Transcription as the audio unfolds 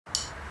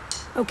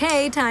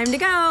Okay, time to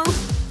go.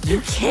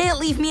 You can't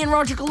leave me and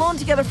Roderick alone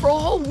together for a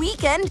whole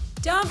weekend.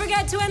 Don't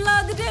forget to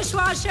unload the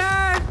dishwasher.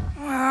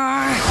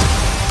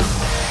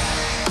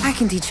 I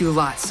can teach you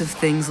lots of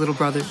things, little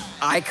brother.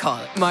 I call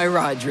it my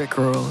Roderick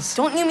rules.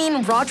 Don't you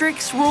mean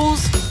Roderick's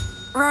rules?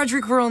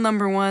 Roderick rule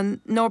number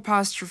 1, no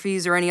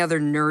apostrophes or any other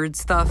nerd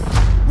stuff.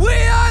 We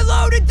are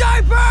loaded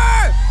diaper!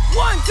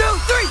 1, 2, 3,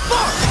 4!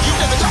 You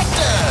never liked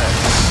her.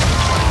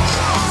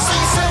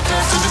 Sing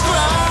centers to the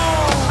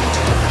ground.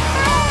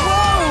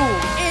 Whoa!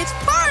 It's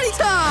party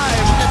time!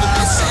 You never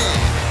listen.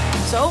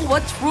 So,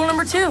 what's rule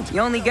number 2?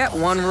 You only get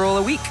 1 rule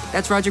a week.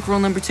 That's Roderick rule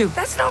number 2.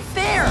 That's not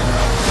fair.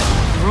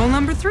 Rule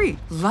number 3,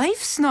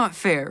 life's not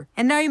fair.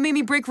 And now you made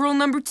me break rule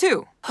number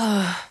 2.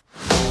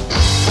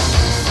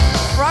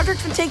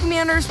 Roderick's been taking me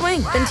under his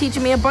wing, been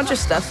teaching me a bunch of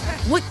stuff.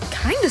 What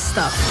kind of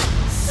stuff?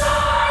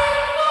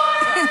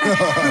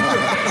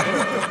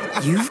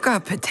 You've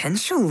got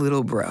potential,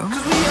 little bro. Roderick!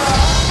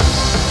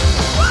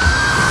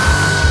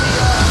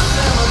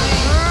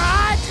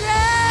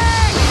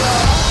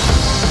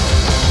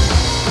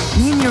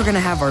 Me and you are gonna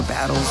have our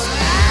battles.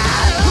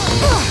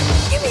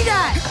 Give me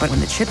that! But when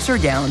the chips are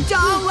down,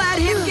 Don't let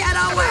him get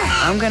away!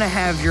 I'm gonna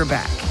have your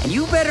back. And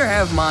you better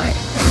have mine.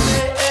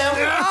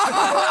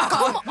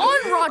 Come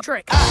on,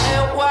 Roderick.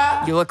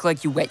 You look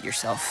like you wet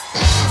yourself.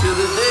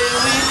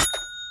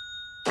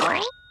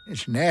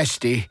 It's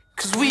nasty.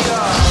 'Cause we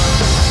are.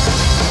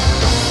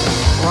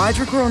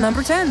 Roderick rule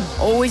number 10,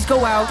 always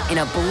go out in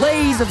a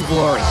blaze of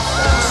glory.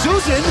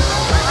 Susan!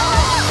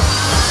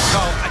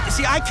 No,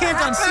 see, I can't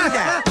unsee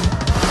that.